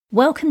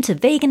Welcome to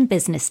Vegan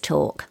Business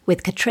Talk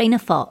with Katrina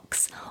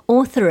Fox,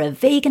 author of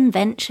Vegan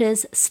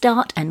Ventures,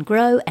 Start and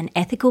Grow an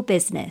Ethical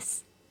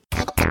Business.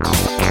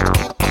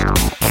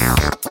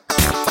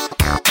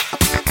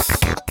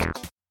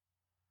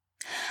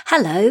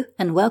 Hello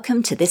and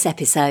welcome to this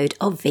episode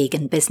of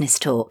Vegan Business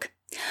Talk.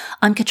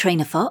 I'm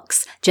Katrina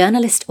Fox,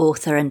 journalist,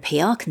 author and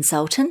PR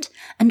consultant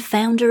and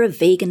founder of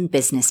Vegan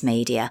Business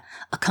Media,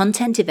 a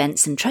content,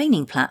 events and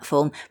training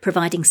platform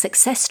providing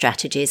success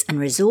strategies and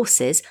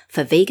resources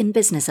for vegan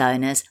business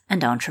owners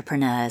and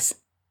entrepreneurs.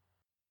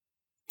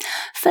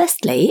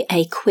 Firstly,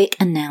 a quick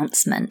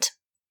announcement.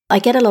 I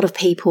get a lot of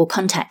people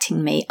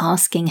contacting me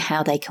asking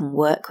how they can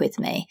work with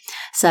me.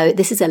 So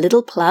this is a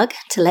little plug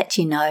to let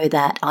you know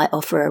that I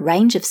offer a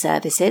range of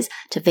services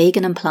to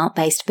vegan and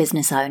plant-based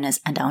business owners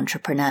and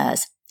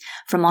entrepreneurs.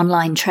 From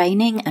online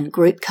training and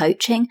group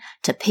coaching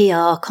to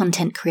PR,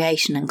 content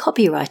creation and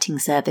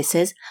copywriting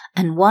services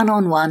and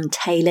one-on-one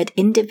tailored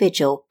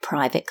individual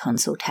private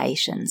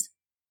consultations.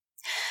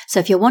 So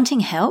if you're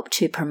wanting help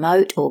to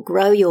promote or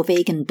grow your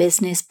vegan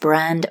business,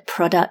 brand,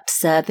 product,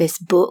 service,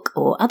 book,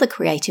 or other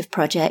creative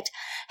project,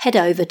 head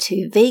over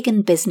to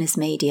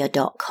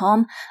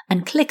veganbusinessmedia.com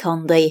and click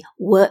on the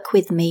Work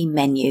With Me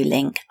menu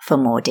link for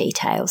more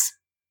details.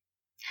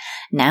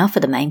 Now for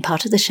the main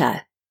part of the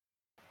show.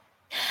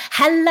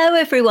 Hello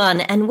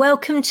everyone and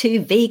welcome to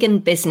Vegan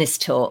Business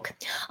Talk.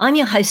 I'm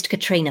your host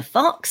Katrina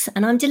Fox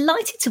and I'm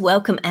delighted to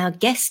welcome our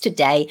guest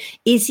today,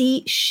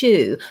 Izzy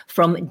Xu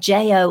from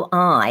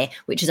JOI,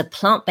 which is a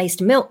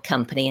plant-based milk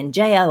company, and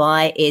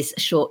JOI is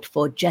short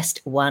for just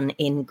one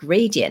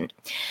ingredient.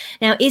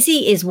 Now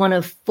Izzy is one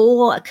of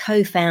 4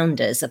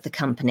 co-founders of the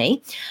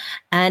company,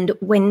 and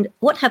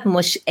what happened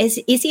was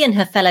Izzy and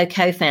her fellow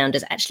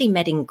co-founders actually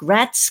met in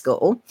grad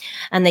school,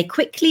 and they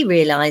quickly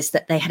realized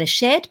that they had a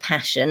shared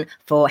passion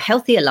for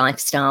healthier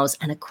lifestyles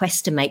and a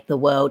quest to make the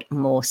world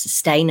more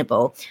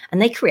sustainable.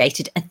 And they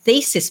created a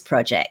thesis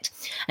project,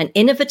 an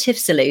innovative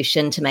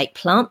solution to make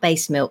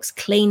plant-based milks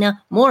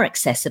cleaner, more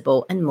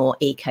accessible, and more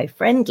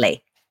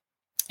eco-friendly.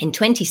 In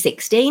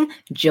 2016,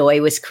 Joy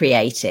was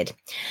created.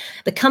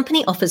 The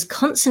company offers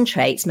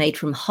concentrates made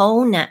from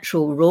whole,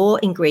 natural, raw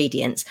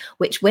ingredients,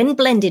 which when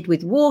blended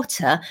with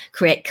water,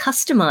 create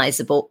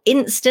customizable,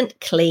 instant,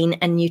 clean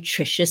and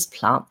nutritious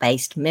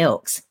plant-based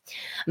milks.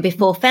 And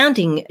before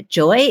founding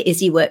Joy,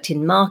 Izzy worked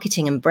in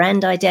marketing and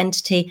brand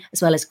identity,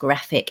 as well as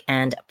graphic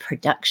and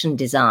production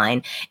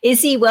design.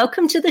 Izzy,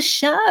 welcome to the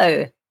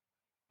show.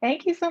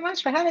 Thank you so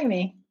much for having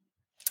me.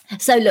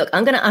 So look,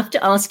 I'm going to have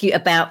to ask you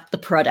about the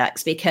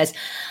products because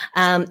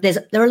there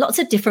are lots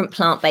of different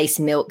plant-based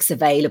milks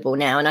available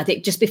now. And I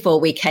think just before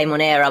we came on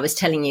air, I was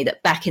telling you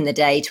that back in the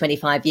day,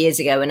 25 years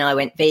ago, when I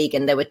went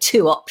vegan, there were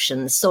 2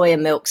 options: soya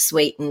milk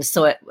sweetened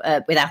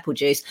with apple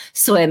juice,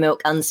 soya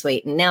milk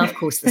unsweetened. Now, of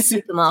course, the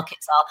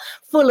supermarkets are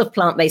full of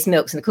plant-based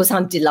milks. And of course,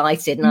 I'm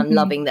delighted and I'm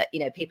loving that,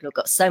 people have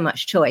got so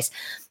much choice.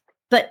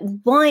 But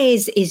why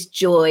is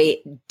Joy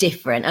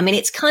different? I mean,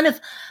 it's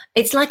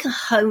like a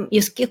home,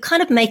 you're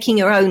kind of making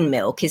your own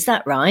milk. Is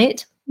that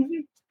right?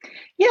 Mm-hmm.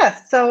 Yeah.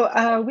 So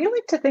we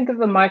like to think of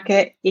the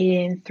market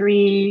in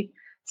 3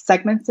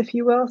 segments, if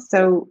you will.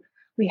 So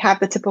we have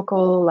the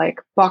typical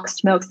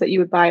boxed milks that you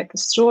would buy at the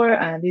store.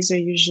 These are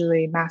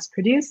usually mass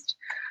produced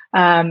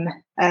and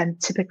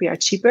typically are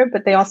cheaper,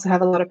 but they also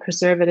have a lot of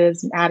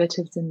preservatives and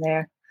additives in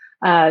there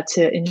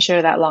to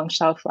ensure that long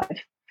shelf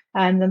life.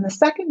 And then the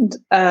second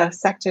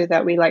sector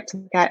that we like to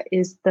look at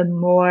is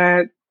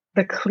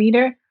the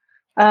cleaner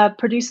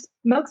produced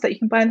milks that you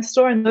can buy in the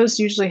store. And those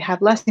usually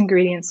have less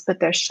ingredients, but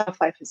their shelf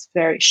life is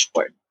very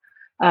short.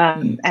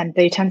 And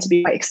they tend to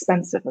be quite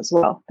expensive as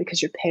well because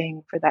you're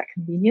paying for that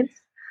convenience.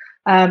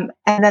 And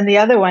then the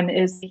other one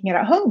is making it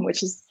at home,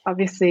 which is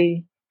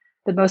obviously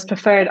the most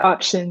preferred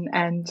option.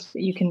 And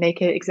you can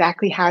make it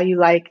exactly how you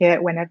like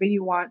it, whenever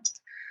you want.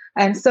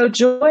 And so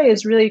Joy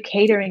is really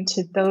catering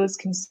to those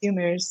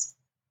consumers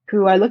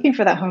who are looking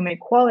for that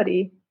homemade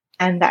quality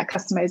and that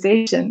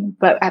customization,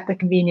 but at the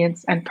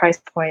convenience and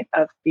price point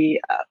of the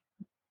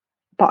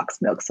box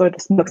milks or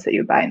the milks that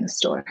you buy in the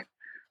store.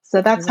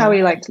 So that's how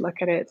we like to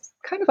look at it. It's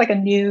kind of like a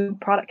new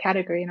product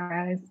category in our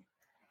eyes.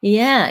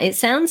 Yeah, it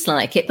sounds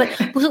like it. But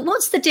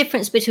what's the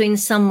difference between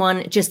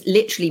someone just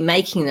literally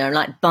making them,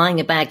 like buying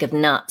a bag of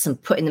nuts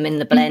and putting them in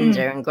the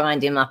blender and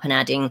grinding them up and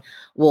adding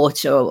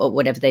water or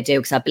whatever they do?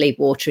 Because I believe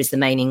water is the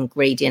main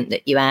ingredient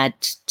that you add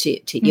to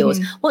yours.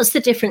 What's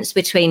the difference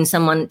between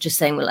someone just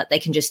saying, well, like they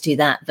can just do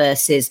that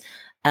versus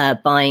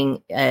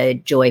buying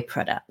Joy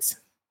products?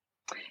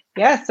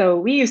 Yeah, so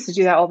we used to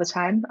do that all the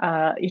time.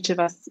 Each of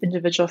us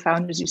individual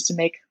founders used to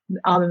make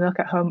almond milk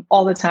at home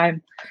all the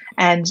time.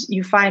 And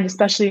you find,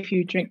 especially if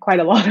you drink quite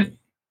a lot of,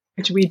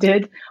 which we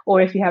did, or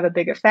if you have a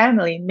bigger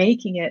family,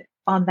 making it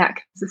on that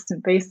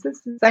consistent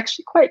basis is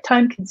actually quite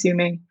time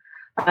consuming.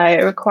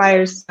 It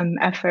requires some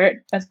effort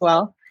as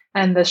well.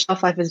 And the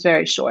shelf life is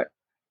very short.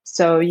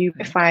 So you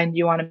find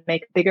you want to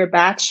make a bigger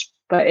batch,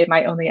 but it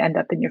might only end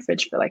up in your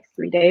fridge for like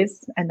 3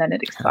 days and then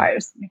it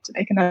expires. You have to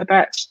make another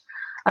batch.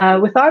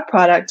 With our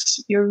product,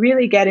 you're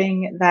really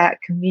getting that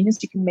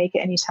convenience. You can make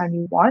it anytime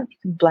you want. You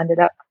can blend it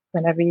up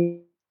whenever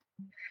you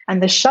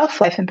And the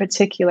shelf life in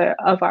particular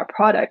of our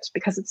product,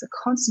 because it's a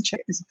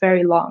concentrate, is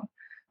very long.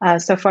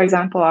 So for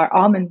example, our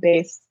almond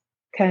base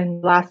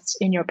can last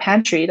in your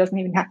pantry. It doesn't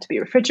even have to be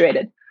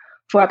refrigerated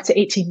for up to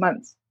 18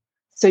 months.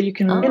 So you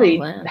can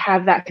really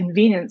have that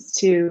convenience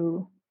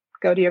to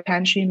go to your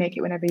pantry, make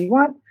it whenever you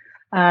want,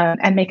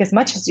 and make as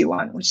much as you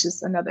want, which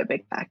is another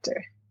big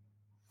factor.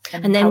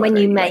 And then when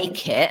you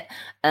make it,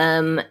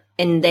 and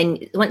then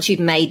once you've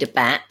made a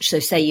batch, so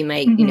say you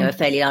make, a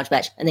fairly large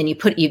batch, and then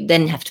you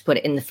then have to put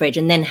it in the fridge.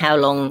 And then how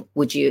long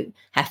would you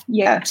have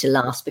to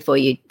last before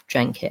you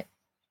drank it?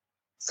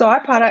 So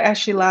our product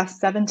actually lasts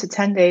 7 to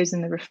 10 days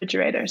in the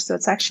refrigerator. So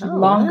it's actually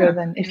longer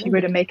than if you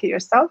were to make it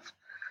yourself.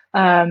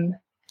 And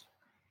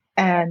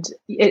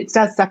it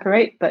does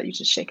separate, but you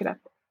just shake it up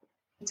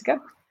to go.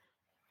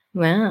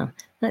 Wow,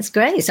 that's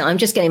great. So I'm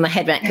just getting my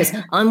head around, because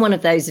I'm one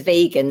of those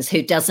vegans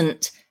who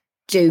doesn't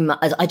do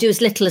I do as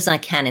little as I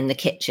can in the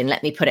kitchen.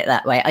 Let me put it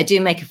that way. I do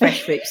make a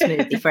fresh fruit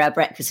smoothie for our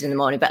breakfast in the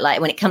morning, but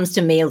like when it comes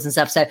to meals and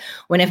stuff, so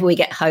whenever we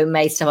get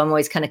homemade stuff, I'm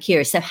always kind of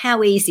curious. So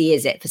how easy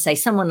is it for, say,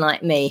 someone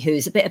like me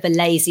who's a bit of a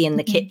lazy in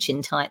the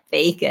kitchen type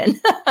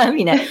vegan?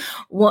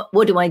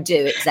 What do I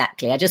do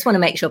exactly? I just want to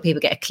make sure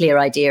people get a clear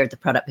idea of the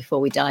product before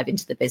we dive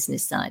into the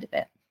business side of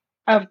it.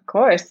 Of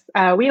course.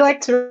 We like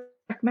to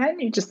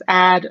recommend you just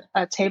add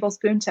a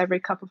tablespoon to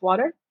every cup of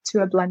water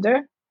to a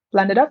blender,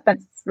 blend it up, and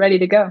it's ready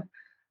to go.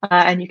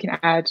 And you can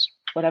add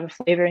whatever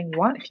flavoring you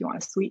want, if you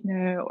want a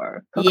sweetener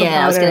or cocoa powder.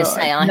 I was going to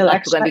say,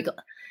 okay,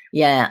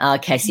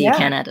 so you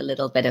can add a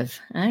little bit of,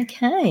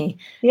 okay.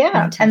 Yeah,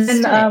 fantastic. And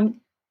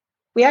then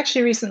we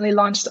actually recently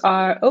launched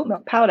our oat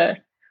milk powder,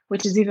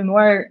 which is even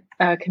more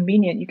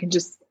convenient. You can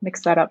just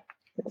mix that up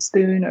with a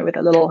spoon or with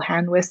a little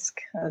hand whisk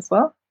as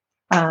well.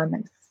 And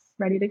it's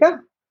ready to go.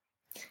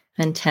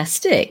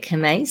 Fantastic.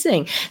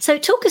 Amazing. So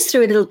talk us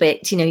through a little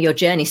bit, your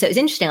journey. So it's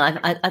interesting.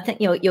 I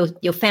think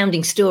your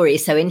founding story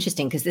is so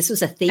interesting, because this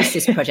was a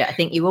thesis project. I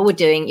think you all were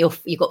doing,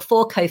 you've got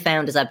 4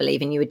 co-founders, I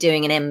believe, and you were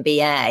doing an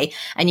MBA,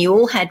 and you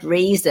all had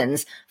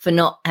reasons for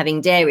not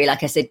having dairy.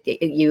 Like I said,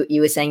 you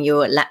were saying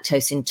you're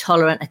lactose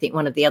intolerant. I think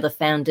one of the other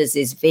founders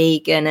is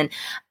vegan, and,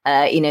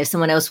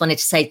 someone else wanted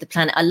to save the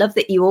planet. I love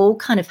that you all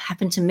kind of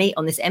happened to meet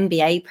on this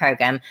MBA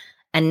program,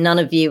 and none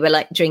of you were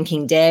like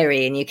drinking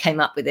dairy, and you came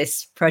up with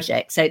this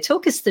project. So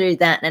talk us through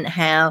that and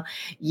how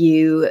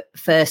you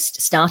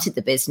first started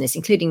the business,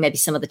 including maybe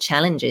some of the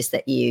challenges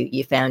that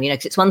you found,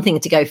 because it's one thing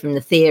to go from the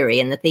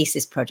theory and the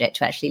thesis project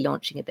to actually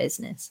launching a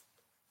business.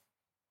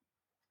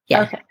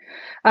 Yeah. Okay.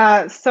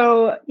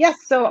 So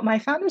my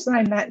founders and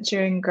I met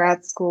during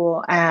grad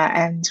school,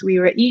 and we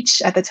were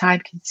each at the time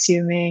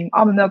consuming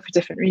almond milk for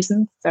different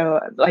reasons. So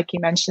like you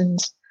mentioned,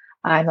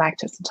 I'm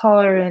lactose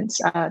intolerant.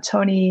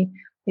 Tony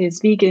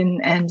is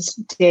vegan, and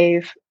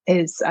Dave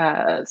is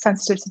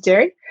sensitive to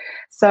dairy.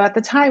 So at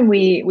the time,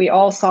 we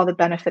all saw the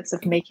benefits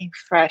of making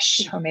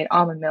fresh homemade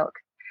almond milk.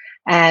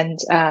 And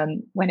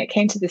when it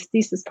came to this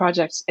thesis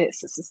project,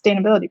 it's a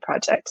sustainability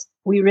project.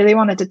 We really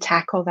wanted to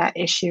tackle that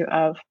issue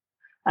of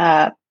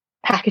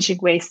packaging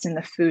waste in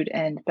the food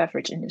and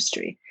beverage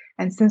industry.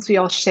 And since we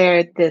all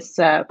shared this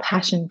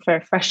passion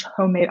for fresh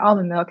homemade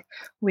almond milk,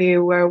 we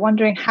were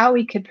wondering how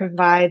we could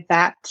provide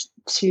that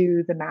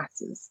to the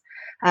masses.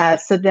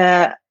 So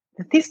the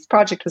thesis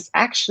project was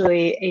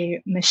actually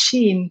a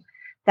machine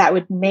that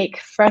would make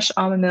fresh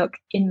almond milk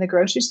in the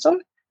grocery store.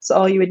 So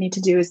all you would need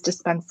to do is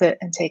dispense it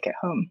and take it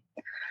home.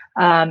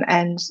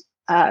 And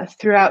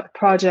throughout the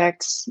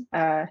project,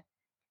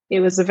 it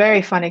was a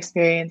very fun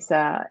experience,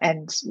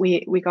 and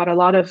we got a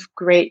lot of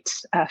great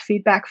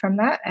feedback from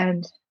that.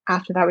 And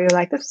after that, we were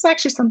like, this is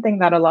actually something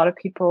that a lot of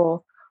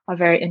people are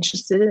very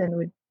interested in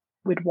and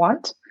would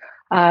want.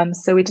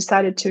 So we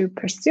decided to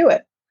pursue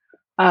it.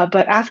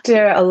 But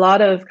after a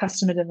lot of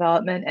customer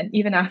development, and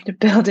even after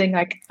building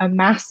like a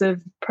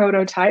massive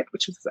prototype,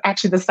 which was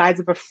actually the size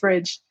of a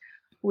fridge,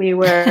 we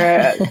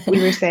were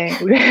saying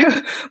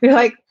we were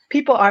like,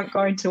 people aren't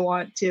going to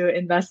want to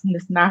invest in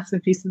this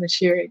massive piece of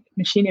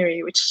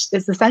machinery, which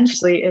is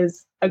essentially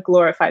a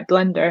glorified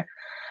blender.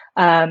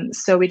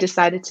 So we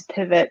decided to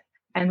pivot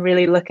and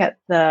really look at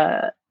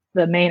the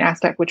main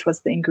aspect, which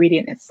was the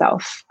ingredient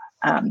itself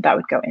that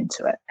would go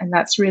into it, and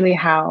that's really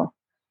how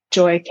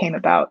Joy came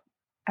about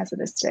as it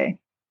is today.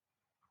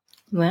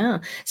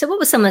 Wow. So what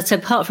was so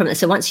apart from it,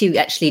 so once you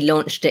actually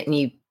launched it and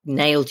you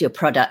nailed your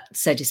product,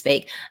 so to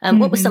speak,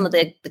 what were some of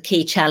the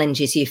key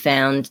challenges you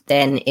found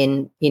then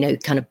in,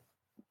 kind of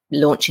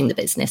launching the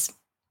business?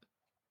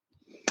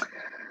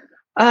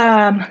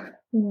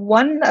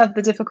 One of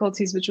the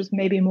difficulties, which was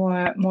maybe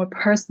more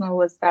personal,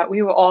 was that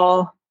we were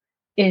all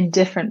in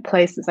different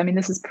places. I mean,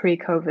 this is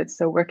pre-COVID,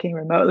 so working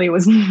remotely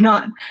was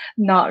not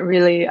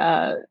really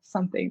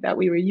something that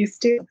we were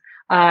used to.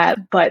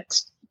 But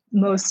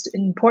most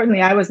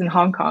importantly, I was in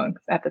Hong Kong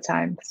at the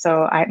time.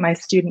 So my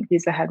student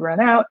visa had run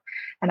out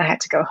and I had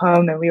to go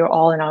home, and we were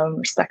all in our own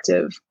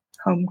respective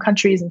home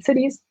countries and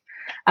cities.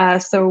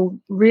 So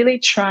really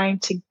trying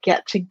to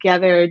get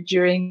together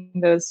during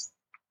those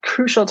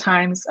crucial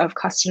times of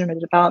customer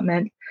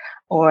development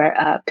or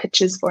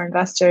pitches for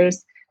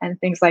investors and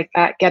things like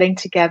that, getting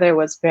together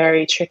was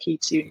very tricky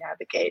to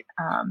navigate.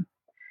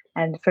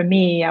 And for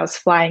me, I was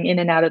flying in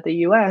and out of the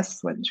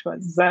US, which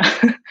was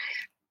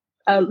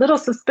a little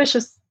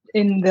suspicious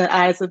in the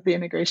eyes of the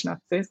immigration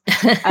officers.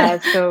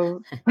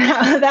 So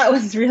that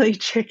was really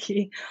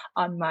tricky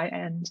on my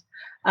end.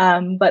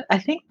 But I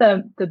think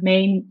the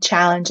main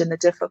challenge and the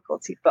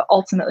difficulty, but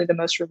ultimately the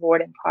most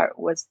rewarding part,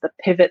 was the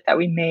pivot that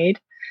we made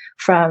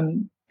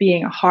from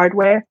being a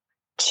hardware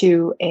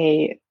to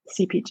a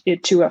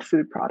CPG, to a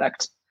food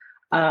product.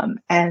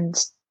 And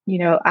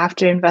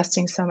after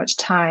investing so much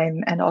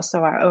time and also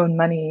our own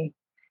money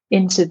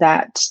into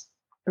that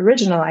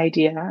original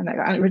idea and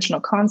that original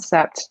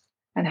concept,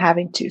 and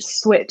having to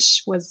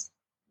switch was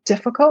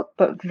difficult,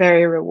 but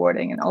very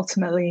rewarding. And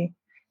ultimately,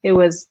 it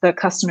was the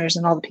customers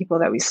and all the people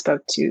that we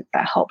spoke to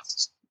that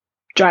helped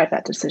drive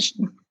that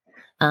decision.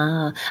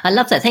 I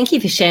love that. Thank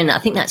you for sharing that. I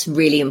think that's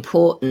really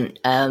important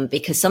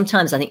because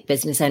sometimes I think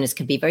business owners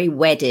can be very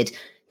wedded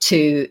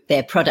to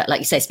their product, like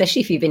you say,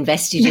 especially if you've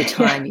invested your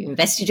time, you've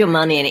invested your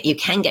money in it, you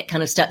can get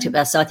kind of stuck to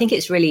it. So I think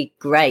it's really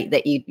great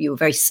that you were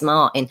very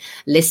smart in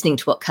listening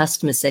to what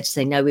customers said to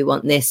say, no, we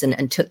want this,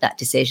 and took that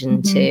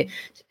decision to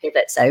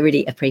pivot. So I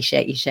really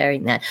appreciate you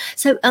sharing that.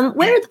 So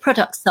where are the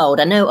products sold?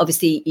 I know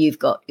obviously you've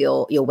got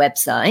your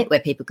website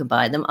where people can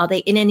buy them. Are they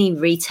in any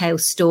retail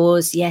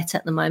stores yet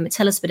at the moment?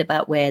 Tell us a bit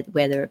about where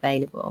they're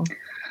available.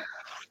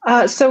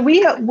 So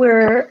we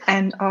were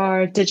and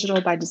are digital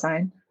by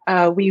design.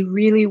 We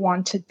really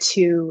wanted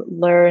to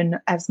learn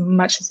as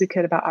much as we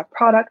could about our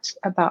product,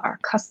 about our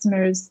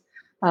customers,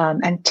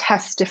 and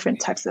test different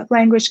types of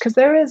language, because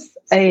there is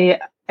a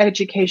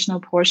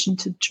educational portion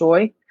to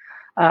Joy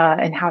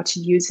and how to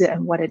use it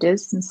and what it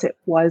is, since it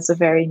was a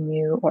very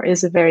new or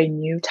is a very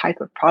new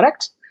type of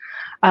product.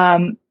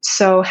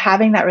 So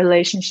having that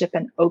relationship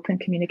and open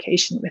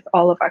communication with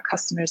all of our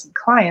customers and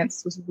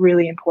clients was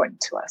really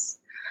important to us.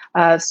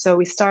 So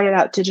we started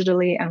out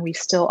digitally, and we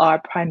still are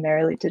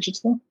primarily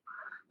digital.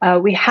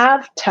 We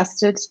have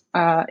tested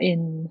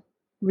in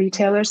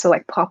retailers, so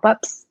like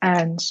pop-ups,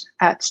 and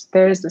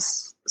there's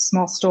this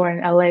small store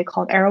in LA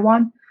called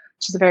Erewhon,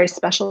 which is a very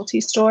specialty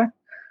store.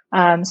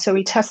 So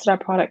we tested our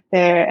product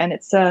there, and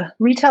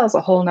retail is a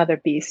whole nother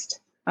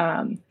beast,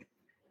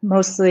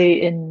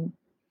 mostly in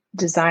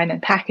design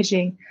and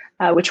packaging,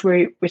 which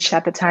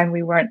at the time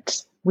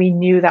we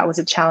knew that was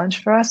a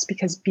challenge for us,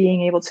 because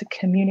being able to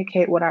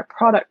communicate what our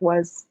product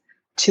was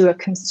to a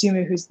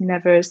consumer who's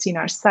never seen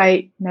our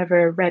site,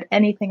 never read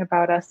anything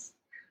about us,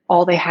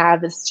 all they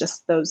have is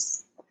just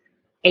those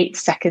 8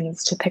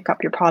 seconds to pick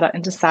up your product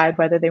and decide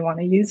whether they want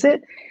to use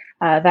it.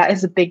 That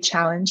is a big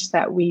challenge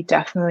that we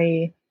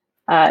definitely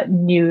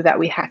knew that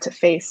we had to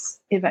face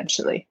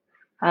eventually.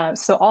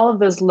 So all of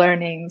those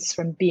learnings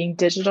from being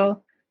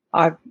digital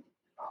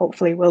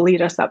hopefully will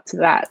lead us up to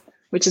that,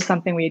 which is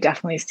something we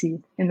definitely see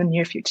in the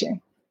near future.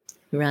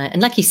 Right.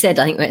 And like you said,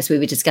 I think as we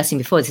were discussing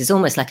before, this is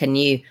almost like a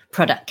new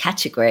product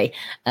category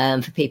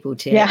for people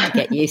to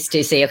get used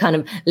to. So you're kind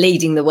of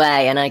leading the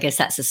way. And I guess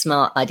that's a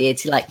smart idea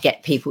to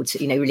get people to,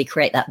 really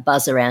create that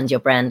buzz around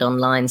your brand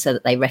online so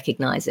that they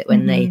recognize it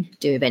when they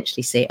do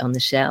eventually see it on the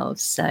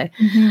shelves. So,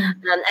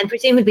 and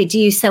presumably,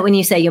 when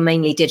you say you're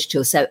mainly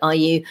digital, so are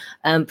you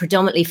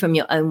predominantly from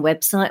your own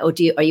website, or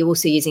are you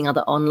also using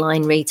other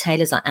online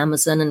retailers like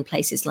Amazon and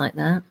places like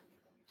that?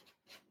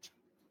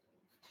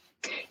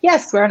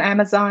 Yes, we're on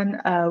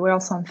Amazon. We're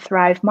also on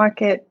Thrive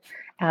Market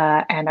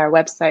and our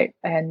website.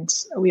 And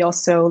we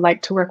also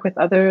like to work with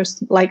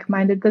others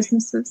like-minded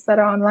businesses that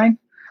are online.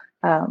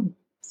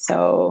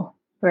 So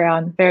we're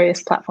on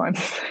various platforms.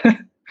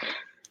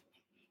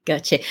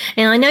 Gotcha.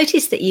 And I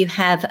noticed that you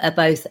have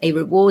both a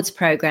rewards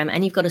program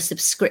and you've got a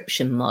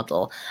subscription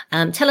model.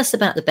 Tell us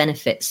about the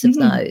benefits of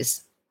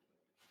those.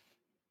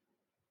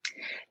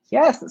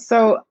 Yes.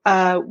 So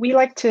we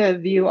like to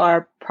view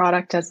our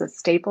product as a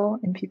staple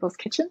in people's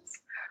kitchens.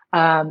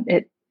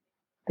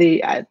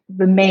 The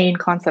main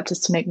concept is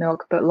to make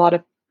milk, but a lot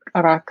of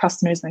our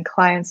customers and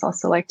clients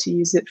also like to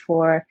use it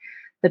for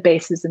the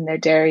bases in their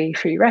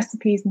dairy-free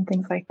recipes and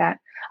things like that.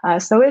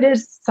 So it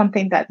is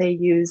something that they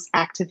use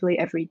actively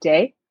every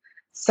day.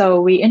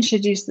 So we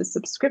introduced the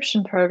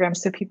subscription program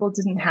so people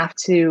didn't have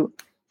to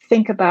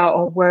think about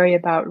or worry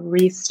about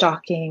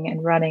restocking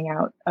and running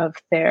out of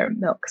their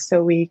milk.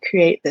 So we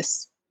create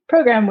this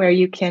program where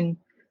you can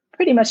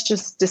pretty much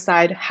just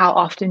decide how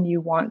often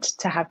you want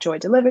to have Joy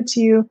delivered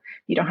to you.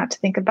 You don't have to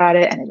think about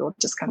it, and it will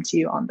just come to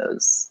you on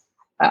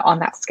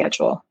that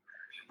schedule.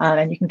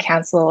 And you can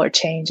cancel or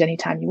change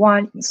anytime you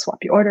want. You can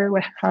swap your order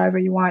however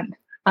you want.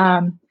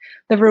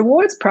 The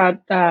rewards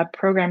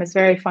program is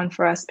very fun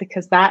for us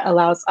because that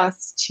allows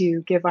us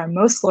to give our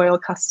most loyal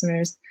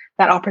customers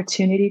that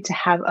opportunity to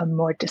have a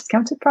more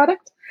discounted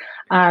product.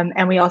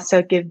 And we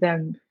also give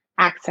them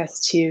access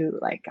to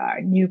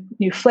our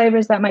new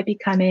flavors that might be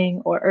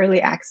coming, or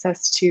early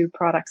access to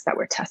products that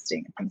we're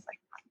testing and things like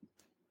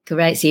that.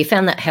 Great. So you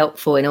found that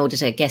helpful in order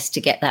to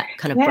get that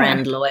kind of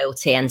brand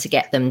loyalty and to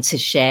get them to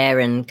share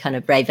and kind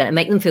of brave and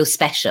make them feel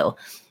special.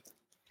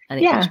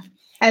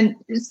 And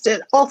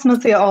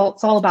ultimately,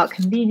 it's all about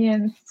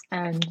convenience,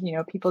 and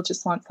people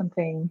just want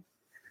something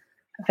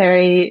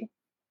very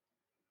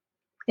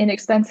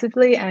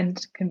inexpensively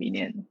and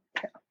convenient.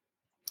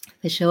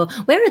 For sure.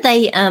 Where are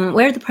they?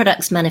 Where are the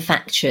products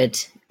manufactured,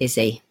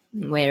 Izzy?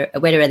 Where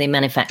are they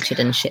manufactured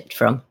and shipped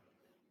from?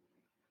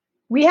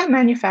 We have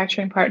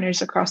manufacturing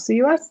partners across the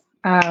U.S.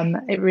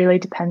 It really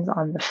depends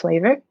on the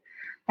flavor,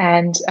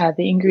 and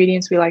the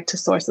ingredients we like to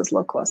source as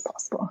local as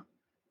possible.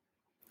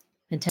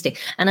 Fantastic.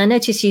 And I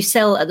notice you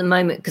sell at the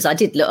moment, because I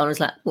did look on, I was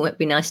like, oh, it'd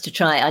be nice to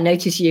try. I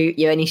notice you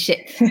only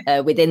ship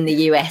within the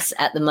US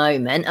at the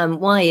moment.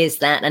 Why is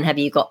that? And have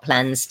you got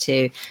plans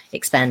to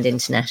expand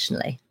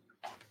internationally?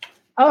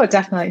 Oh,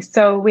 definitely.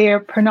 So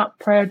we're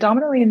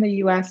predominantly in the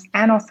US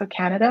and also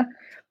Canada.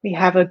 We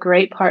have a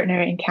great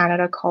partner in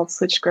Canada called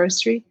Switch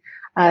Grocery.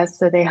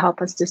 So they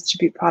help us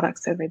distribute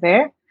products over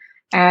there.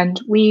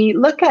 And we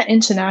look at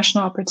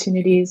international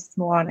opportunities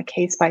more on a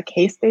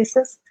case-by-case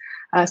basis.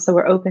 So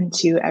we're open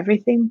to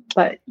everything,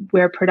 but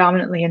we're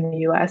predominantly in the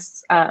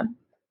US,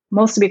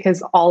 mostly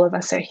because all of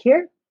us are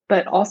here,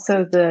 but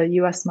also the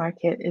US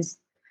market is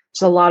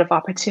there's a lot of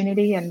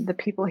opportunity, and the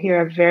people here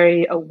are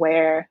very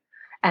aware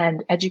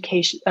and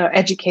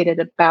educated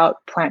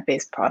about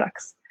plant-based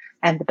products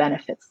and the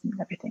benefits and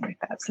everything like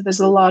that. So there's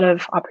a lot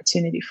of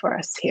opportunity for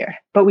us here,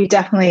 but we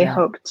definitely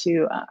hope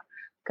to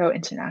go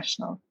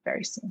international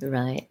very soon.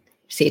 Right.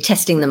 So you're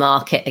testing the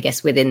market, I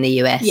guess, within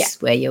the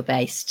US where you're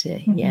based.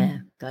 Mm-hmm. Yeah,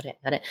 got it.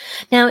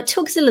 Now,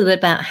 talk us a little bit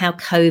about how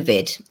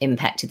COVID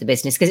impacted the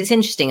business, because it's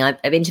interesting.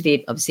 I've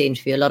interviewed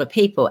a lot of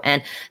people,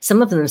 and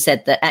some of them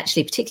said that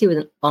actually, particularly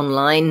with an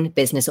online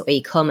business or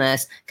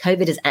e-commerce,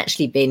 COVID has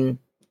actually been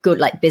good,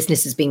 like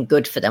business has been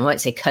good for them. I won't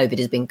say COVID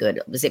has been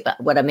good, obviously,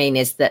 but what I mean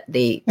is that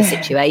the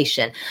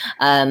situation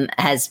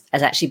has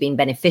actually been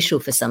beneficial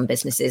for some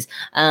businesses,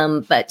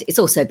 but it's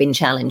also been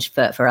challenged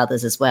for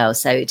others as well.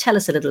 So tell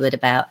us a little bit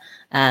about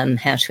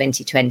how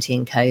 2020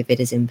 and COVID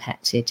has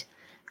impacted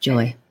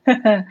Joy.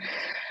 Oh,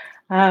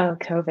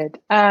 COVID.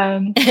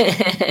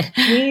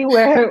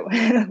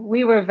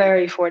 We were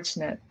very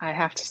fortunate, I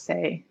have to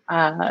say,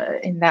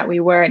 in that we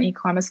were an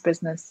e-commerce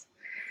business.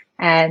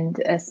 And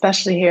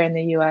especially here in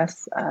the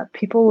US,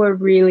 people were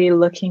really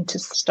looking to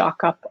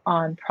stock up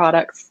on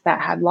products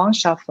that had long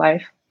shelf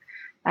life,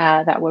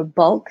 that were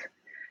bulk,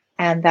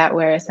 and that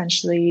were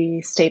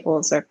essentially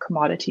staples or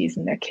commodities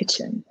in their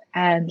kitchen.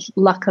 And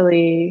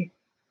luckily,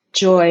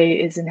 Joy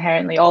is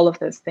inherently all of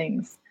those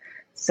things.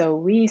 So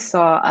we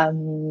saw a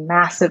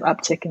massive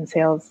uptick in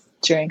sales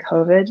during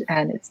COVID,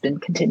 and it's been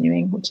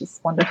continuing, which is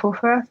wonderful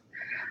for us.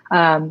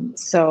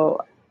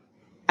 So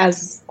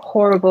as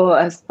horrible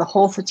as the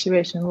whole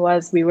situation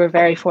was, we were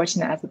very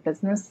fortunate as a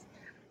business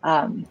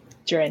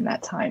during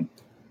that time.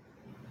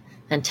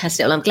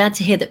 Fantastic. Well, I'm glad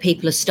to hear that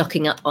people are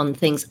stocking up on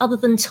things other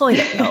than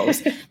toilet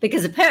rolls,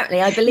 because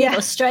apparently I believe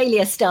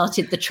Australia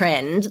started the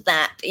trend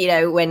that,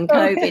 when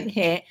COVID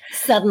hit,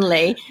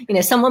 suddenly,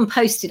 someone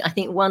posted, I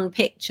think, one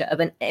picture of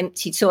an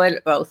empty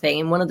toilet roll thing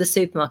in one of the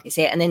supermarkets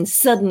here, and then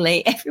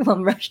suddenly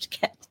everyone rushed to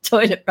get the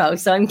toilet roll.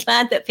 So I'm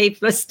glad that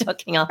people are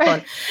stocking up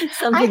on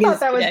something. I thought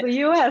that was the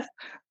US.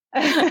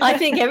 I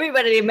think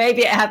everybody,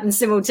 maybe it happened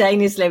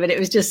simultaneously, but it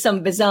was just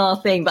some bizarre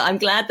thing. But I'm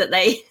glad that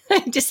they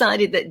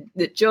decided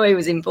that Joy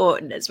was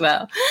important as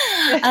well.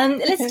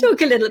 Let's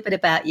talk a little bit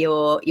about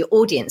your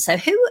audience. So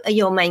who are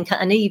your main,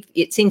 I know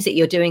it seems that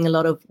you're doing a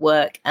lot of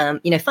work,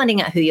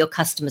 finding out who your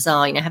customers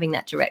are, having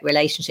that direct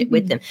relationship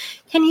with them.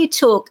 Can you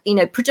talk,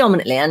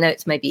 predominantly, I know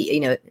it's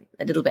maybe,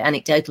 a little bit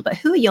anecdotal, but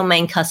who are your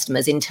main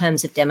customers in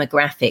terms of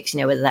demographics,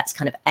 whether that's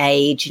kind of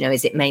age,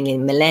 is it mainly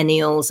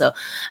millennials, or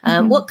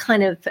what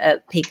kind of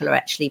people are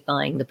actually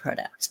buying the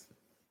product?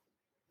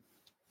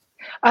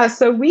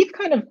 So we've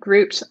kind of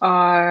grouped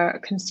our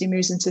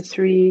consumers into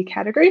three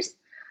categories.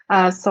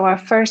 So our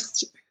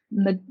first,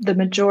 the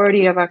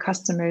majority of our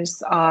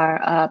customers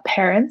are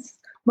parents,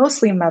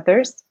 mostly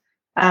mothers,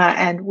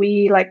 and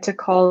we like to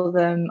call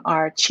them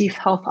our chief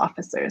health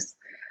officers.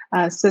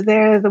 So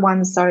they're the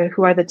ones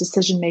who are the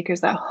decision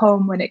makers at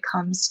home when it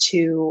comes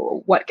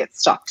to what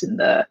gets stocked in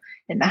the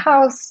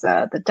house,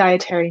 the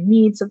dietary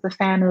needs of the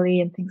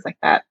family, and things like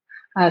that.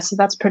 So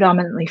that's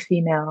predominantly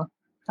female,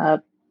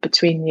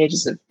 between the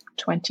ages of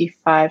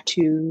 25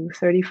 to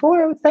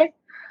 34, I would say.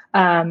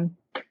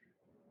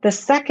 The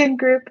second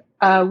group,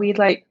 we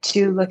like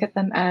to look at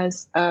them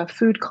as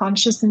food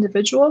conscious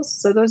individuals.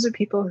 So those are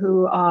people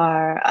who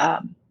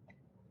are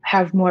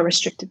have more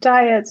restricted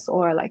diets,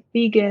 or like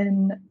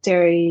vegan,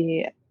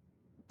 dairy,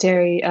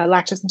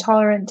 lactose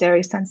intolerant,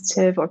 dairy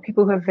sensitive, or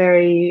people who have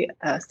very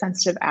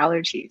sensitive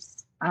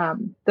allergies.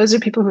 Those are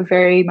people who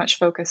very much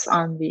focus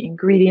on the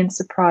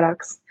ingredients of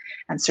products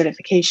and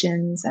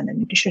certifications and the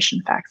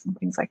nutrition facts and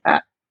things like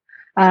that.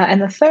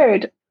 And the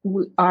third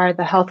are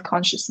the health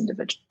conscious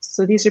individuals.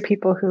 So these are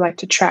people who like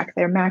to track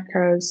their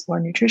macros or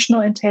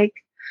nutritional intake.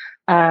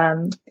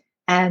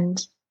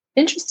 And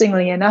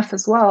interestingly enough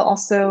as well,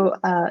 also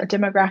a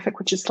demographic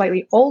which is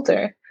slightly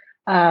older,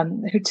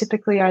 who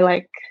typically are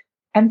like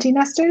empty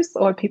nesters,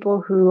 or people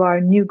who are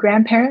new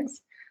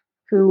grandparents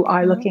who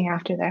are looking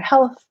after their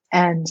health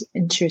and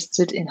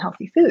interested in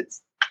healthy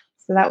foods.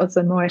 So that was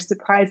a more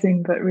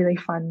surprising but really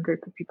fun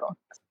group of people.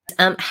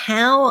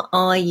 How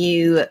are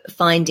you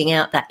finding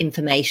out that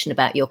information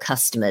about your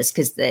customers?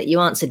 Because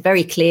you answered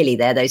very clearly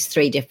there, those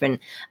three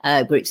different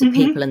groups of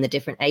people and the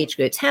different age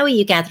groups. How are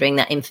you gathering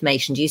that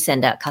information? Do you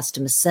send out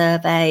customer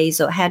surveys,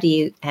 or how do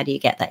you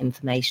get that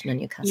information on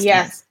your customers?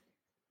 Yes.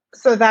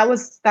 So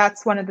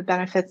that's one of the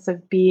benefits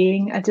of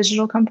being a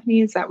digital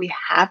company, is that we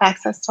have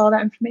access to all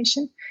that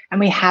information and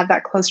we have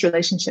that close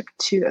relationship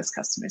to those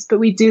customers. But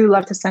we do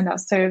love to send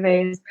out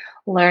surveys,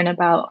 learn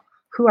about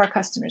who our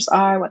customers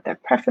are, what their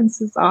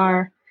preferences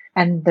are,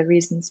 and the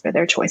reasons for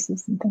their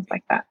choices and things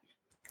like that.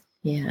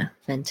 Yeah,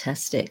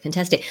 fantastic.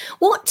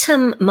 What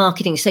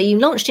marketing? So you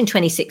launched in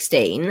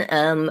 2016.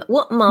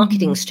 What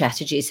marketing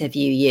strategies have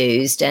you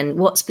used, and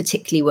what's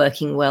particularly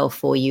working well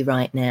for you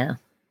right now?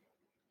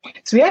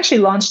 So we actually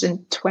launched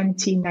in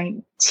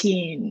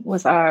 2019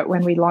 was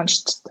when we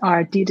launched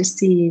our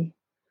D2C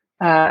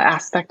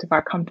aspect of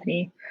our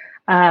company.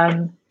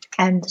 And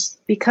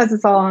because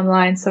it's all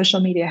online, social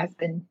media has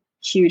been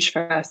huge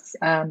for us,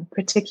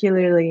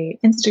 particularly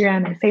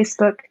Instagram and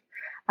Facebook,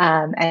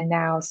 and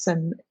now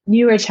some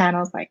newer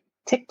channels like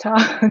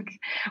TikTok,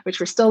 which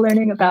we're still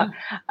learning about.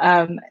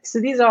 So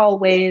these are all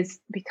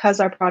ways, because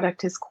our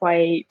product is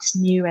quite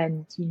new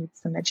and you need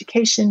some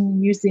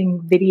education, using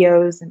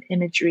videos and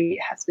imagery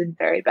has been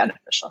very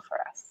beneficial for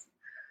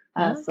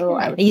us. So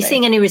are you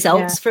seeing any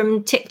results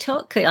from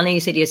TikTok? I know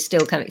you said you're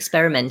still kind of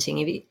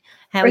experimenting.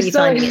 How are you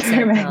finding it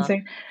so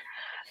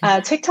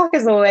far? TikTok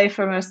is a way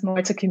for us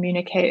more to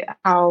communicate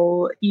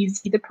how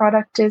easy the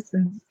product is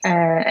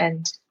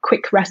and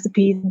quick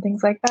recipes and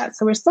things like that.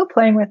 So we're still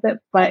playing with it,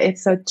 but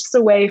it's just a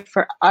way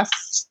for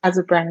us as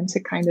a brand to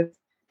kind of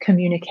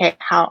communicate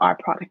how our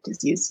product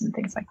is used and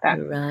things like that.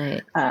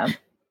 Right.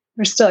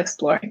 We're still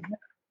exploring it.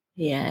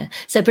 Yeah.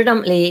 So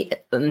predominantly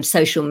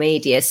social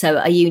media. So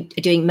are you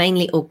doing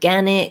mainly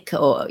organic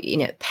or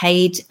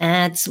paid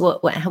ads?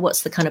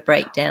 What's the kind of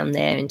breakdown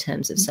there in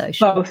terms of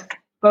social?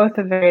 Both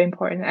are very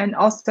important. And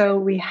also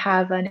we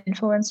have an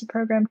influencer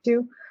program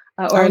too,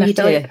 or an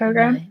affiliate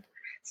program. Right.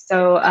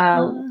 So,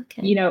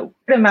 word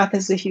of mouth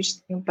is a huge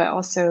thing, but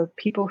also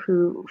people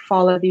who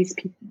follow these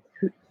people,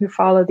 who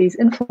follow these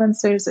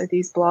influencers or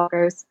these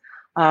bloggers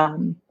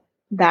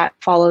that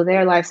follow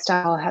their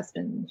lifestyle has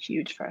been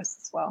huge for us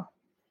as well.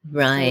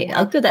 Right.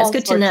 So good. That's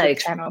good to know.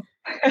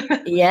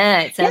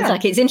 Yeah, it sounds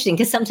like it's interesting,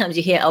 because sometimes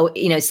you hear,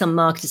 some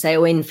marketers say,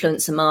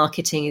 influencer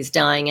marketing is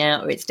dying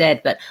out or it's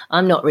dead, but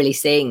I'm not really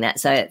seeing that.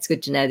 So it's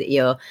good to know that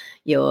you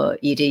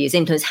do use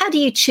influence. How do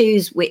you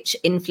choose which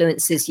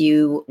influencers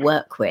you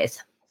work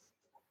with?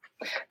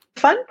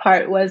 The fun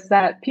part was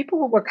that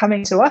people were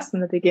coming to us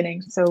in the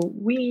beginning. So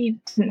we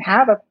didn't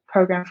have a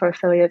program for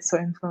affiliates or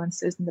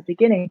influencers in the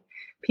beginning.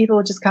 People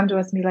would just come to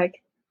us and be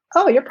like,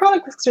 oh, your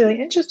product looks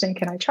really interesting.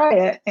 Can I try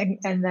it?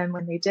 And then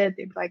when they did,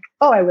 they'd be like,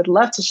 oh, I would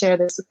love to share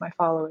this with my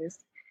followers.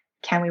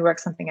 Can we work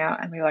something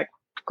out? And we were like,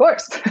 of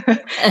course. So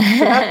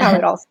that's how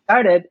it all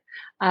started.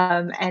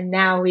 And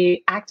now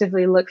we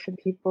actively look for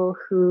people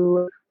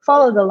who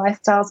follow the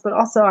lifestyles, but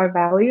also our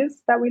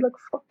values that we look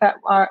for, that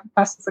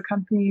us as a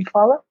company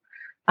follow,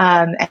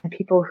 and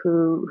people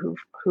who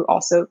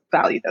also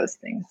value those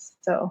things.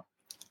 So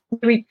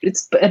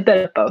it's a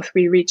bit of both.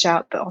 We reach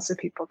out, but also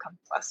people come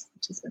to us,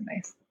 which has been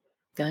nice.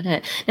 Got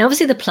it. Now,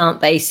 obviously, the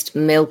plant-based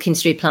milk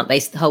industry,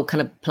 the whole kind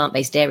of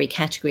plant-based dairy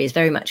category is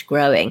very much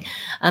growing.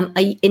 Are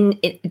you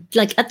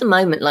at the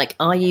moment,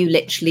 are you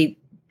literally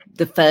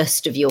the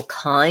first of your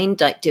kind,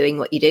 doing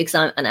what you do?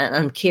 Because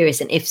I'm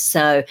curious, and if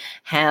so,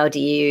 how do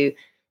you,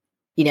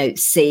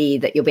 see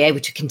that you'll be able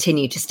to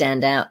continue to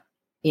stand out,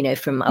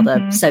 from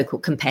other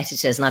so-called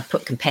competitors? And I've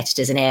put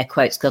competitors in air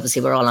quotes because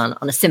obviously we're all on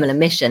a similar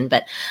mission.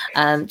 But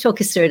talk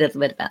us through a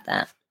little bit about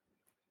that.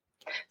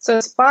 So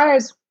as far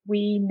as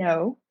we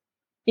know,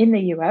 in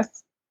the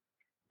US,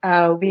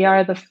 we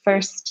are the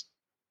first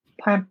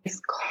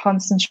plant-based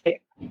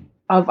concentrate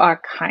of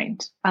our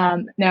kind.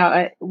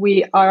 Now,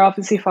 we are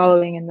obviously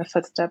following in the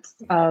footsteps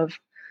of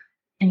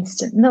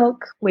instant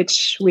milk,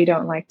 which we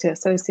don't like to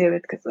associate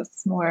with because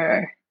it's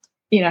more,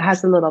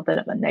 has a little bit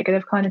of a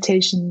negative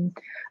connotation.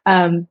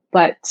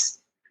 But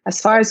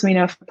as far as we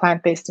know, for the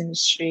plant-based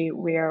industry,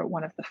 we are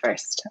one of the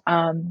first.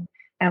 And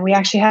we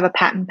actually have a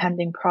patent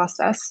pending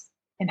process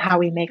in how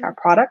we make our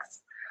products.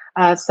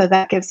 So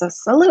that gives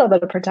us a little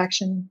bit of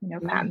protection.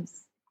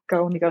 Patents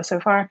only go so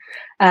far,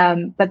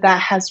 but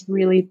that has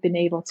really been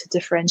able to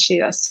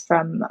differentiate us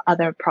from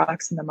other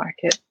products in the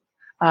market,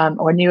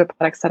 or newer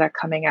products that are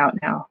coming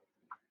out now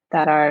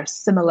that are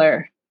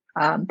similar.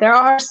 There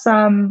are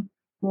some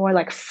more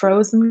like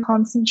frozen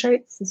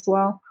concentrates as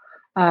well,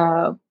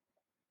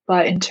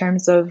 but in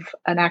terms of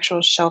an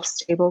actual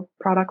shelf-stable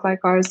product like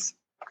ours,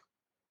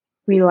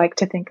 we like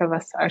to think of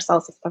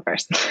ourselves as the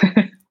first.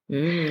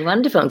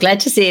 Wonderful. I'm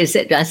glad to see you.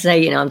 I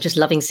say, I'm just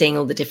loving seeing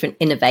all the different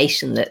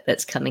innovation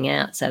that's coming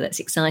out. So that's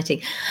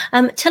exciting.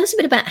 Tell us a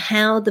bit about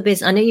how the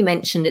business, I know you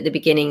mentioned at the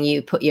beginning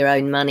you put your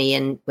own money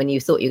in when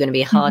you thought you were going to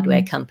be a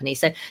hardware company.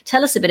 So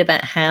tell us a bit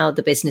about how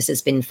the business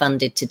has been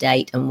funded to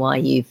date and why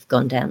you've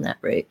gone down that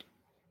route.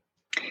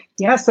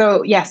 Yeah.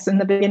 So yes, in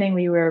the beginning,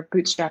 we were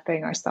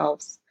bootstrapping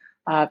ourselves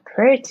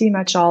pretty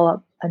much all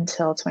up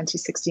until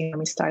 2016 when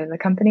we started the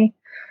company.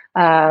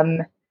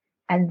 And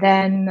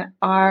then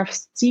our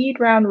seed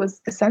round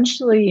was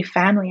essentially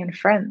family and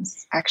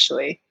friends,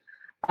 actually.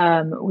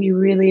 We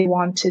really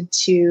wanted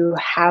to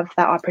have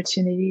that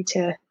opportunity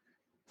to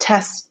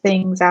test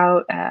things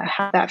out,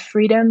 have that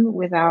freedom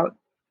without,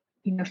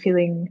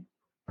 feeling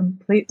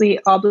completely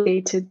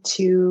obligated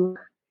to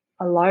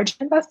a large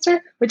investor,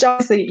 which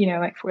obviously,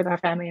 like with our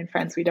family and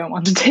friends, we don't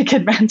want to take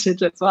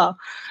advantage as well.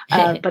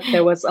 But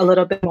there was a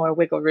little bit more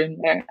wiggle room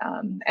there.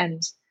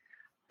 And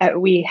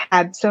we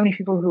had so many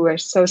people who were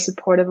so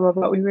supportive of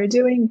what we were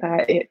doing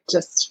that it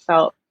just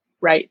felt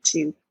right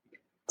to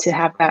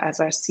have that as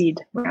our seed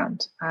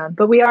round.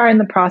 But we are in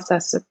the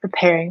process of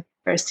preparing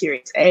for a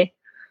Series A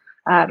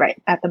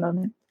right at the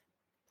moment.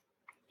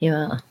 You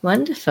are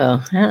wonderful.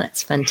 Oh,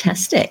 that's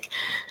fantastic.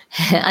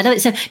 I know.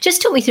 So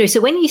just talk me through.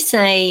 So when you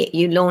say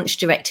you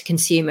launched direct to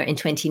consumer in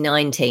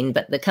 2019,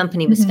 but the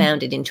company was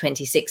founded in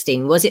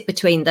 2016, was it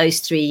between those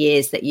 3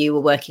 years that you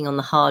were working on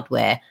the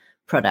hardware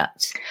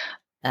product?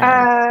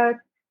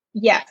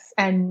 Yes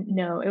and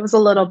no. It was a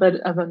little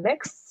bit of a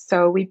mix.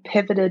 So we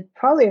pivoted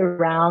probably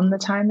around the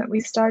time that we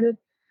started,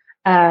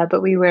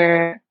 but we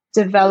were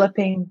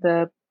developing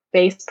the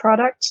base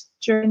product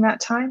during that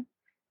time.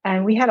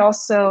 And we had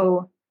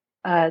also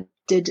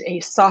did a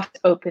soft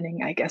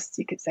opening, I guess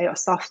you could say, a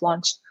soft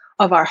launch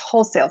of our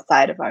wholesale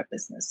side of our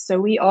business. So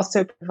we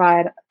also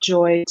provide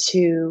joy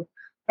to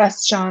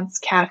restaurants,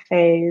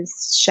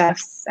 cafes,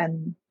 chefs,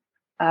 and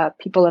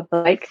people of the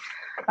like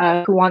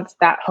who wants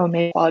that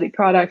homemade quality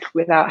product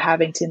without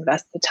having to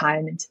invest the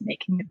time into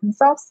making it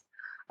themselves.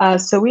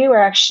 So we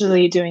were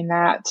actually doing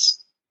that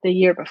the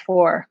year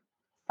before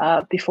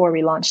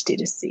we launched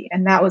D2C.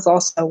 And that was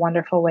also a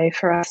wonderful way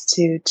for us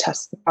to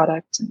test the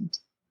product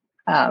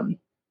and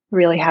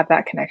really have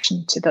that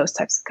connection to those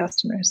types of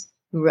customers.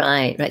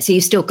 Right. So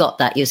you still got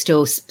that. You're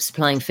still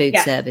supplying food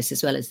service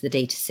as well as the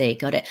D2C.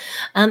 Got it.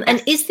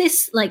 And is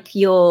this like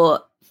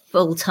your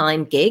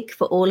full-time gig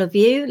for all of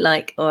you?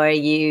 Like, or are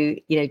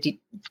you,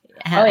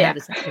 how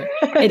does that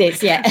work? It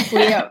is, yeah.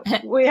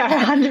 we are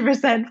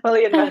 100%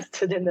 fully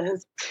invested in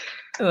this.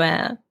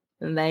 Wow.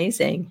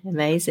 Amazing.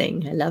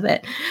 I love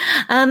it.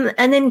 And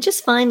then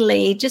just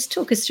finally, just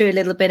talk us through a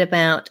little bit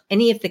about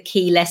any of the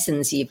key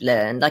lessons you've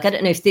learned. Like, I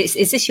don't know if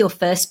is this your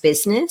first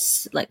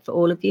business, like for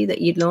all of you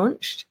that you'd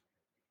launched?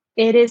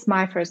 It is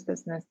my first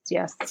business.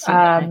 Yes.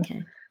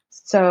 Okay.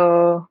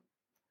 So,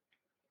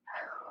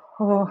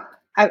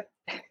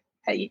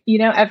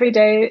 every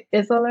day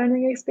is a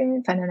learning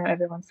experience. I know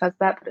everyone says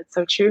that, but it's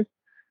so true.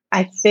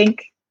 I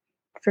think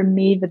for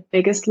me, the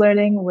biggest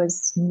learning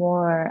was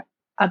more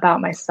about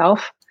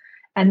myself.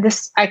 And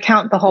this, I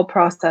count the whole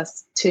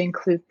process to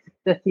include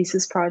the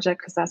thesis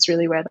project because that's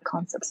really where the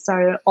concept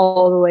started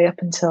all the way up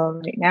until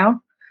right now.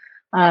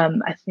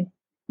 I think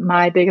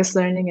my biggest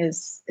learning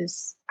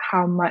is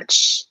how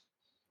much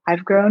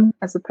I've grown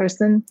as a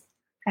person,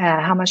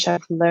 how much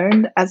I've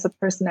learned as a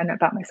person and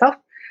about myself.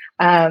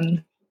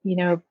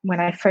 When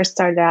I first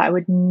started out, I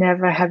would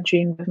never have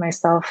dreamed of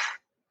myself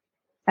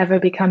ever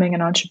becoming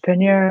an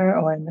entrepreneur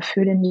or in the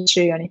food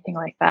industry or anything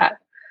like that.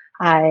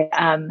 I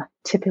am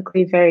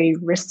typically very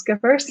risk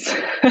averse.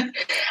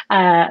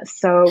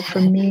 So for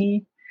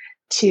me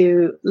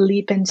to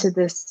leap into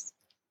this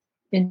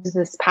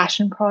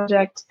passion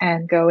project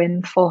and go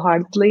in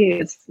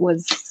full-heartedly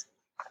was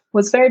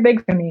very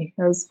big for me.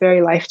 It was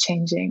very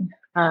life-changing.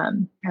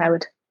 And I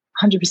would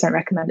 100%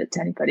 recommend it to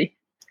anybody.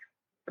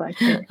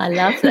 I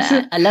love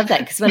that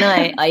because when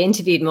I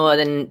interviewed more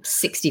than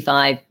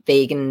 65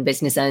 vegan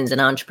business owners and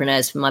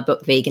entrepreneurs for my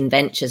book Vegan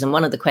Ventures, and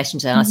one of the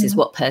questions I asked is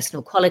what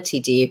personal quality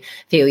do you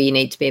feel you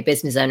need to be a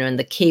business owner, and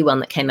the key one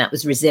that came out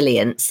was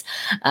resilience,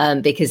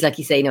 because like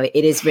you say,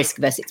 it is risk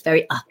averse. It's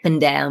very up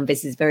and down.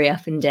 Business is very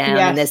up and down,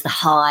 and there's the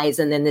highs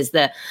and then there's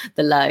the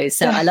lows.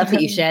 So I love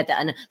that you shared that,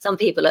 and some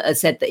people have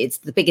said that it's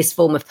the biggest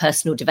form of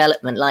personal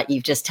development, like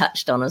you've just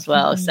touched on as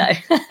well. So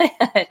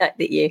I like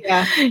that you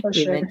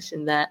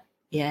mentioned that.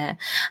 Yeah.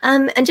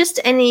 And just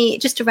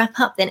to wrap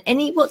up then,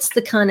 what's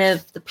the kind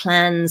of the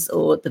plans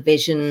or the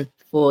vision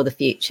for the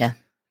future?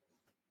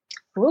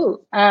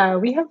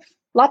 We have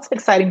lots of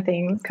exciting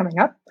things coming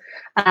up.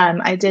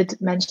 I did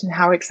mention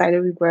how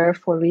excited we were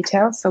for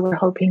retail. So we're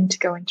hoping to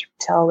go into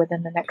retail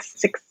within the next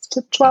 6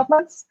 to 12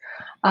 months.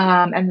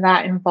 And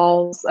that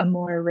involves a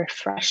more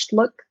refreshed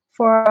look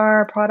for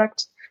our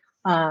product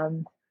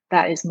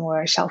that is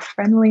more shelf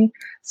friendly.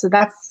 So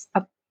that's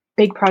a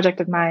big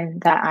project of mine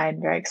that I'm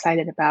very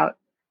excited about.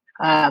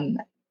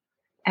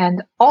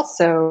 And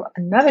also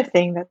another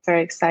thing that's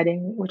very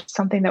exciting, which is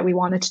something that we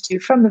wanted to do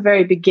from the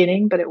very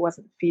beginning, but it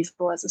wasn't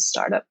feasible as a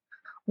startup,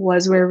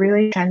 was we're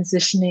really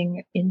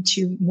transitioning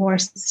into more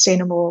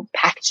sustainable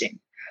packaging.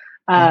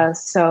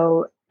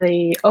 So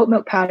the oat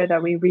milk powder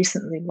that we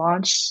recently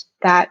launched,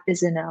 that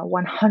is in a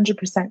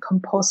 100%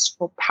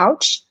 compostable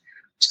pouch,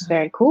 which is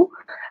very cool.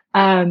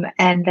 And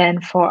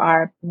then for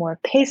our more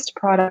paste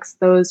products,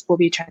 those will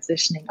be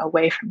transitioning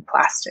away from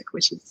plastic,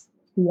 which is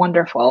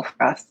wonderful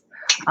for us.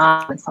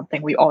 and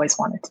something we always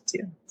wanted to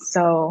do.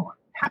 So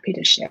happy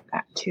to share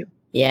that too.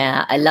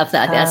 Yeah, I love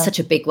that. That's such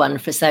a big one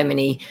for so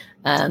many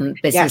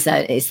business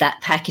owners, is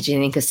that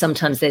packaging, because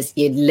sometimes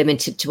you're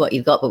limited to what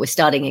you've got, but we're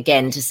starting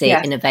again to see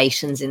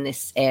innovations in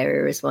this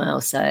area as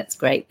well. So it's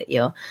great that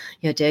you're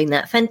doing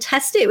that.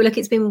 Fantastic. Well, look,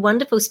 it's been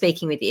wonderful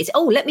speaking with you.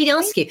 Let me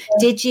ask you,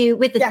 did you,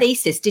 with the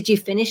thesis, did you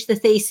finish the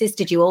thesis?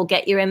 Did you all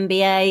get your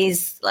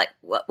MBAs? Like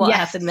what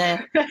happened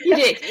there? You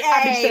did.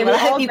 Yay. Well, I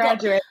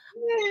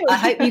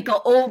hope you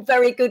got all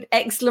very good,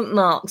 excellent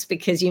marks,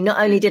 because you not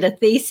only did a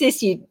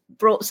thesis, you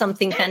brought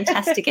something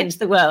fantastic into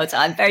the world. So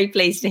I'm very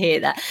pleased to hear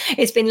that.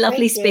 It's been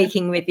lovely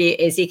speaking with you,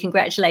 Izzy.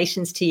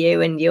 Congratulations to you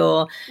and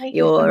your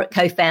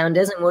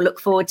co-founders, and we'll look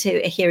forward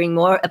to hearing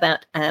more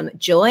about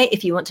Joy.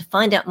 If you want to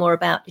find out more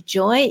about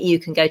Joy, you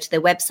can go to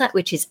their website,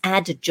 which is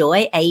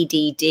addjoy,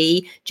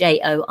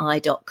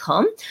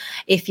 addjoi.com.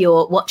 If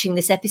you're watching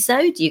this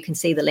episode, you can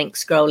see the link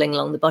scrolling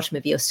along the bottom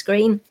of your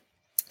screen.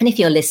 And if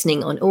you're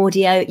listening on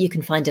audio, you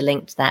can find a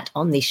link to that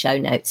on the show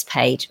notes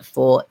page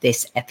for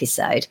this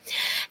episode.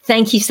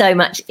 Thank you so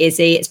much,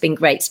 Izzy. It's been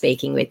great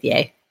speaking with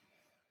you.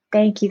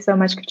 Thank you so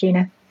much,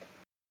 Katrina.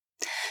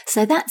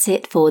 So that's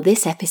it for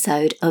this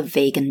episode of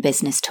Vegan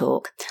Business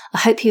Talk. I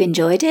hope you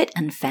enjoyed it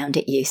and found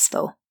it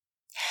useful.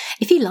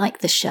 If you like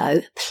the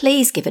show,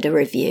 please give it a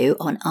review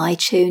on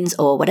iTunes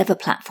or whatever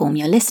platform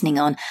you're listening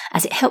on,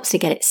 as it helps to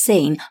get it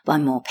seen by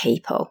more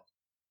people.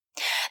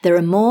 There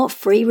are more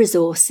free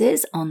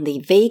resources on the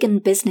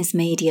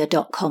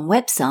veganbusinessmedia.com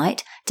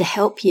website to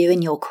help you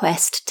in your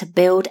quest to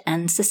build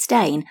and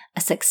sustain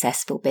a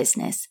successful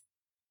business.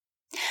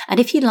 And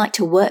if you'd like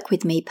to work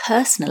with me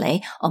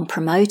personally on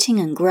promoting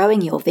and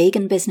growing your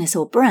vegan business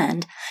or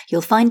brand,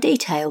 you'll find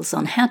details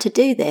on how to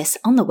do this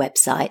on the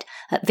website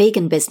at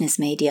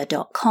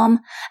veganbusinessmedia.com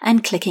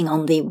and clicking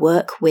on the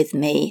Work With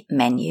Me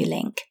menu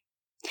link.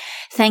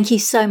 Thank you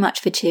so much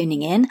for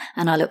tuning in,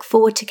 and I look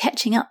forward to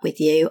catching up with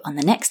you on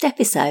the next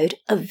episode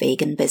of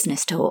Vegan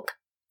Business Talk.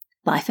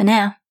 Bye for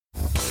now.